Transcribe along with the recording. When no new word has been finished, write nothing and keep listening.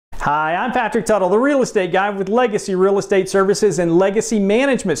Hi, I'm Patrick Tuttle, the real estate guy with Legacy Real Estate Services and Legacy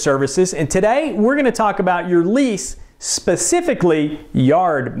Management Services, and today we're going to talk about your lease, specifically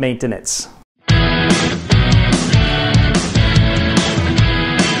yard maintenance.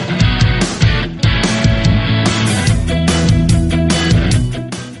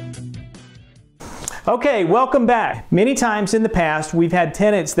 Okay, welcome back. Many times in the past, we've had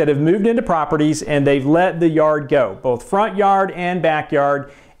tenants that have moved into properties and they've let the yard go, both front yard and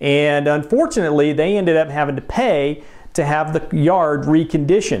backyard, and unfortunately, they ended up having to pay to have the yard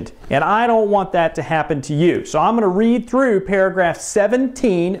reconditioned. And I don't want that to happen to you. So I'm going to read through paragraph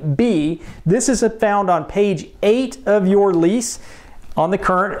 17B. This is found on page 8 of your lease on the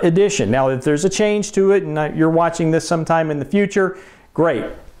current edition. Now, if there's a change to it and you're watching this sometime in the future, great.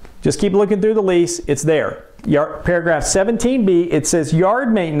 Just keep looking through the lease, it's there. Paragraph 17B, it says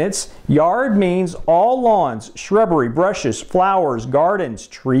yard maintenance. Yard means all lawns, shrubbery, brushes, flowers, gardens,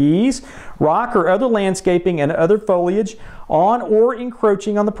 trees, rock or other landscaping and other foliage on or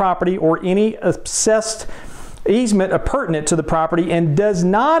encroaching on the property or any assessed easement appurtenant to the property, and does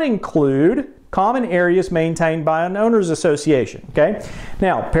not include common areas maintained by an owner's association. Okay.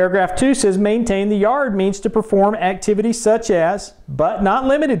 Now, paragraph 2 says maintain the yard means to perform activities such as, but not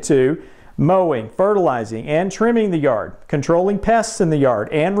limited to, mowing, fertilizing, and trimming the yard, controlling pests in the yard,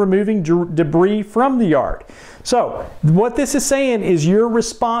 and removing debris from the yard. So, what this is saying is you're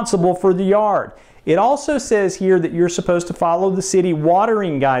responsible for the yard. It also says here that you're supposed to follow the city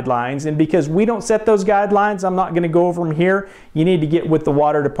watering guidelines, and because we don't set those guidelines, I'm not going to go over them here. You need to get with the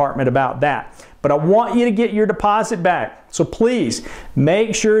water department about that. But I want you to get your deposit back. So please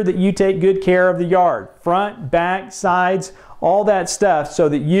make sure that you take good care of the yard, front, back, sides, all that stuff, so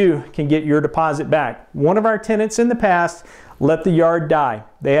that you can get your deposit back. One of our tenants in the past let the yard die.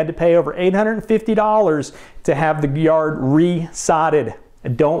 They had to pay over $850 to have the yard re-sodded. I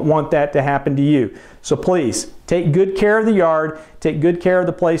don't want that to happen to you. So please, take good care of the yard, take good care of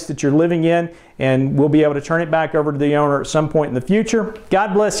the place that you're living in, and we'll be able to turn it back over to the owner at some point in the future.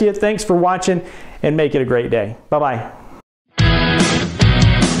 God bless you. Thanks for watching, and make it a great day. Bye-bye.